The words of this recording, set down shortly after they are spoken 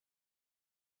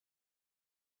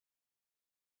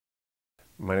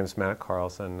My name is Matt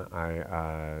Karlsen.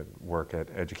 I work at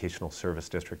Educational Service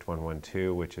District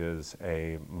 112, which is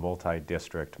a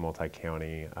multi-district,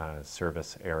 multi-county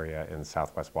service area in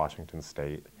Southwest Washington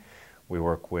State. We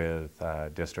work with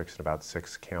districts in about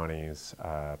 6 counties,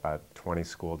 about 20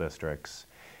 school districts,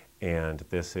 and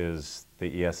this is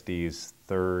the ESD's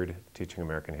 3rd Teaching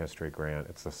American History grant.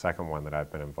 It's the 2nd one that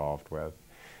I've been involved with.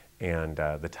 And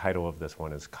the title of this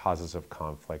one is Causes of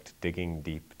Conflict, Digging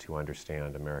Deep to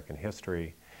Understand American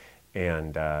History.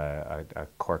 And a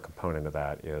core component of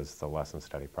that is the lesson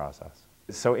study process.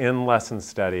 So in lesson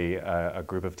study, a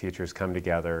group of teachers come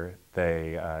together.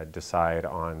 They decide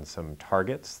on some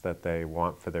targets that they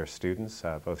want for their students,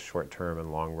 both short-term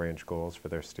and long-range goals for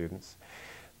their students.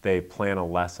 They plan a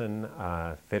lesson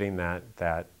fitting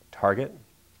that target.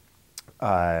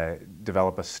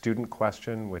 Develop a student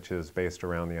question, which is based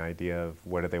around the idea of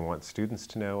what do they want students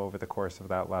to know over the course of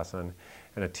that lesson,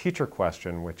 and a teacher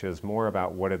question, which is more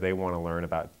about what do they want to learn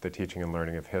about the teaching and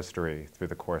learning of history through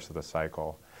the course of the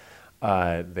cycle.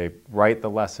 They write the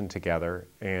lesson together,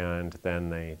 and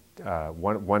then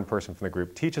one person from the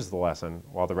group teaches the lesson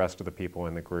while the rest of the people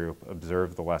in the group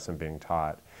observe the lesson being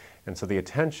taught. And so the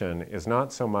attention is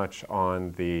not so much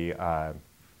on the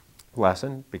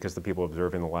lesson, because the people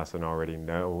observing the lesson already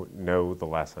know the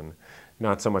lesson,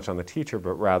 not so much on the teacher,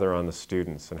 but rather on the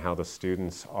students and how the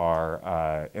students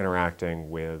are interacting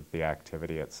with the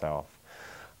activity itself.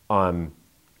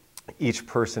 Each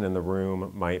person in the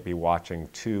room might be watching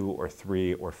 2 or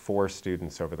 3 or 4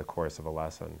 students over the course of a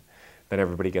lesson. Then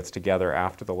everybody gets together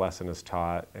after the lesson is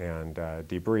taught and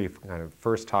debrief, kind of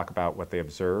first talk about what they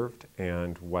observed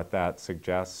and what that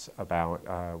suggests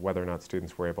about whether or not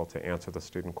students were able to answer the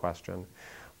student question,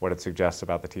 what it suggests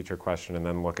about the teacher question, and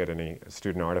then look at any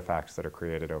student artifacts that are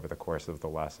created over the course of the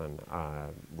lesson,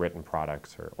 written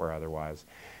products or otherwise,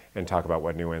 and talk about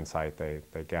what new insight they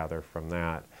gather from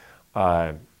that.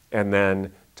 And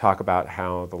then talk about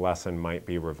how the lesson might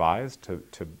be revised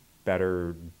to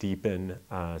better deepen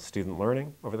student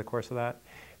learning over the course of that,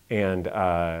 and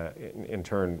in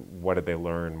turn, what did they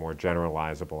learn, more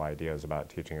generalizable ideas about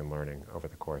teaching and learning over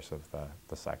the course of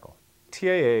the cycle.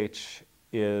 TAH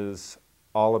is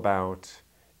all about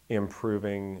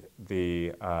improving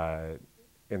the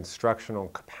instructional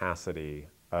capacity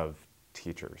of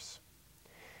teachers.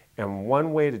 And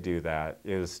one way to do that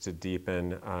is to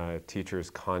deepen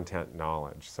teachers' content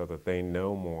knowledge so that they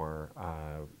know more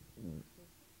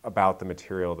about the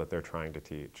material that they're trying to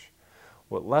teach.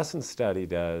 What lesson study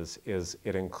does is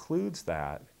it includes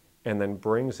that and then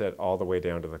brings it all the way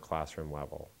down to the classroom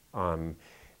level,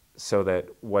 so that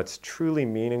what's truly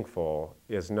meaningful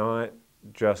is not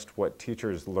just what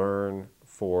teachers learn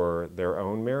for their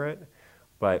own merit,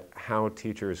 but how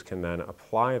teachers can then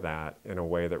apply that in a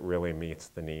way that really meets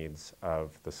the needs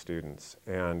of the students.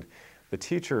 And the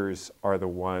teachers are the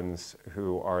ones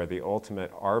who are the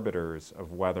ultimate arbiters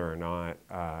of whether or not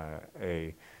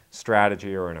a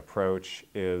strategy or an approach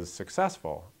is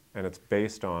successful, and it's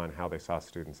based on how they saw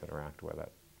students interact with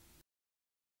it.